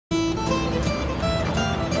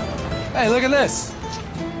Hey, look at this.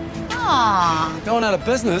 Aw. Going out of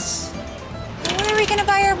business. Where are we gonna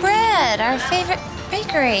buy our bread? Our favorite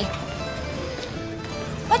bakery.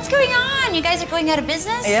 What's going on? You guys are going out of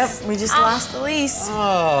business? Yep, we just lost the lease.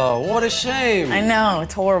 Oh, what a shame. I know,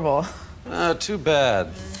 it's horrible. Too bad.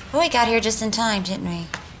 Well, we got here just in time, didn't we?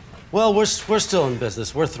 Well, we're still in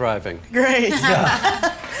business. We're thriving. Great.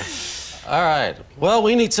 All right. Well,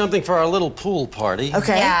 we need something for our little pool party.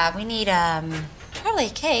 Okay. Yeah, we need, probably a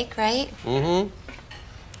cake, right? Mm-hmm.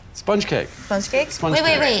 Sponge cake. Sponge cake? Sponge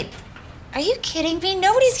cake. Wait. Are you kidding me?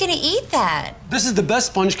 Nobody's gonna eat that. This is the best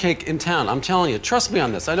sponge cake in town. I'm telling you. Trust me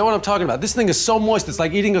on this. I know what I'm talking about. This thing is so moist. It's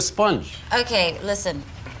like eating a sponge. Okay, listen.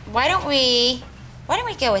 Why don't we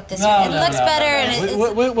go with this one? It looks better and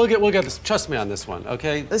We'll get this. Trust me on this one,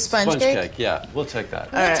 okay? The sponge cake? Yeah, we'll take that.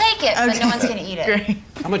 We'll take it, but no one's gonna eat it. Great.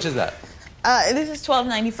 How much is that? This is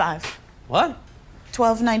 $12.95. What?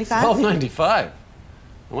 $12.95? $12.95. I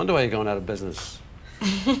wonder why you're going out of business.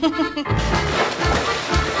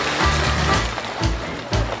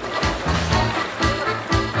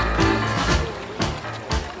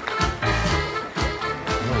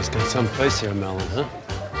 He's got some place here, Melon, huh?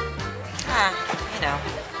 You know,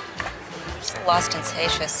 just lost and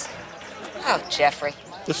satious. Oh, Jeffrey.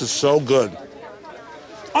 This is so good.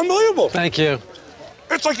 Unbelievable. Thank you.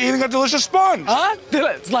 It's like eating a delicious sponge. Huh?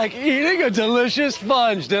 It's like eating a delicious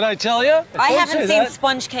sponge, did I tell you? I haven't seen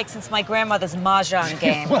sponge cake since my grandmother's mahjong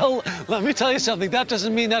game. Well, let me tell you something. That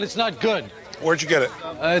doesn't mean that it's not good. Where'd you get it?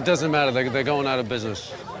 It doesn't matter. They're going out of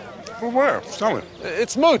business. Well, where? Tell me.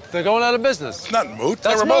 It's moot. They're going out of business. It's not moot.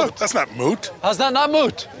 That's They were moot. That's not moot. How's that not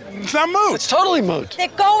moot? It's not moot. It's totally moot. They're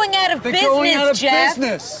going out of They're business, going out of Jeff.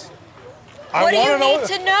 business. What do you need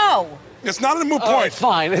to know? It's not a moot All right, point.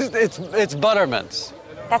 fine. It's Buttermint's.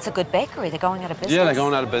 That's a good bakery. They're going out of business. Yeah, they're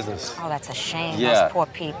going out of business. Oh, that's a shame. Yeah. Those poor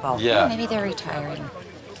people. Yeah. Maybe they're retiring.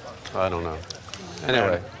 I don't know.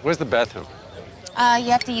 Anyway, where's the bathroom? You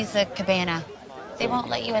have to use the cabana. They won't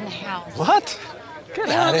let you in the house. What? Get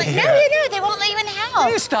They out won't of let- here. No, they won't let you in the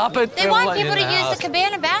house. You stop it. They won't want let you people in to the use house. the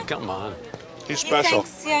cabana back. Come on. He's special.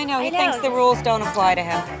 Yeah, I know. He I know. thinks the rules don't apply to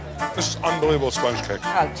him. This is unbelievable sponge cake.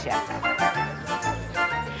 Oh, Jeff.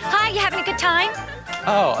 Hi, you having a good time?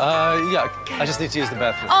 Oh, yeah. I just need to use the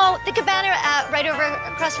bathroom. Oh, the cabana right over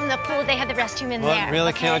across from the pool, they have the restroom in What? there. Really?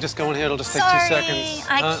 okay? Can't I just go in here? It'll just take Sorry, 2 seconds.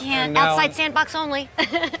 I can't. And now- Outside sandbox only.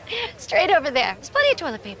 Straight over there. There's plenty of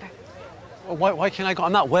toilet paper. Why can't I go?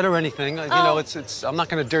 I'm not wet or anything. You know, it's. I'm not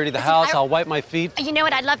going to dirty the house. I'll wipe my feet. You know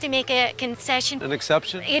what? I'd love to make a concession. An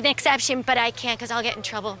exception? An exception, but I can't because I'll get in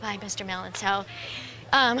trouble by Mr. Mellon. So,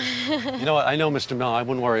 You know what? I know Mr. Mel. I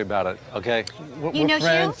wouldn't worry about it. Okay? We're know Hugh?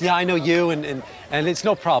 friends. Yeah, I know you, and it's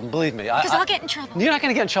no problem. Believe me. because I'll get in trouble. You're not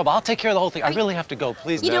going to get in trouble. I'll take care of the whole thing. I really have to go.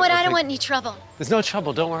 Please. You know what? I don't want any trouble. There's no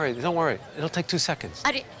trouble. Don't worry. Don't worry. It'll take 2 seconds.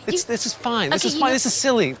 This is fine. This Okay, is you fine. know- This is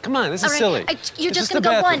silly. Come on. This is All right, silly. You're It's just the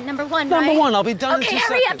gonna go bathroom. number one, Number right? one. I'll be done in 2 Okay, seconds.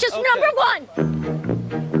 hurry up. Just Okay. number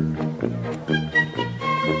one.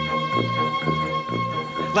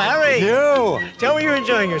 Larry! You. Tell me you're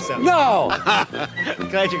enjoying yourself. No.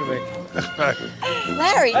 Glad you could make it.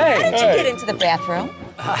 Larry, how did you get into the bathroom?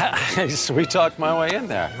 I sweet talked my way in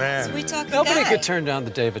there. Man. We talked Nobody could turn down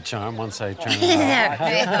the David charm once I turn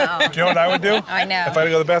it on. Do you know what I would do? I know. If I had to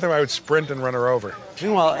go to the bathroom, I would sprint and run her over.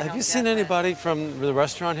 Meanwhile, have you seen anybody from the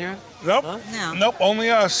restaurant here? Nope. No. Nope, only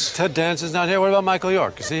us. Ted Danson's not here. What about Michael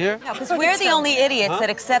York? Is he here? No, because we're the only idiots that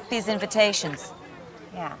accept these invitations.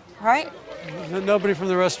 Yeah. Right? Nobody from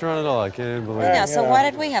the restaurant at all. I can't believe Yeah, it. so why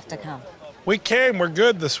did we have to come? We came. We're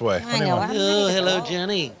good this way. I know. Oh, hello,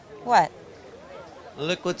 Jenny. What?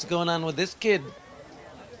 Look what's going on with this kid.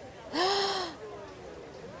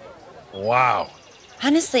 Wow.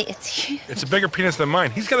 Honestly, it's huge. It's a bigger penis than mine.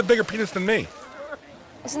 He's got a bigger penis than me.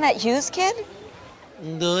 Isn't that Hughes' kid?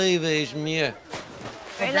 Doy veis mir.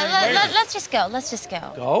 Let's just go. Let's just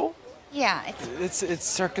go. Go? Yeah, It's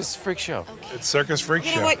Circus Freak Show. It's Circus Freak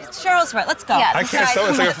You Show. know what? Charles, right. Let's go. Yeah. I can't tell.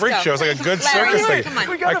 It's like a freak show. It's like a good Larry, circus thing. come on.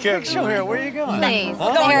 We got I a can't. freak show here. Where are you going? please.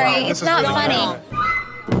 Huh? Larry, This it's is not really funny. bad.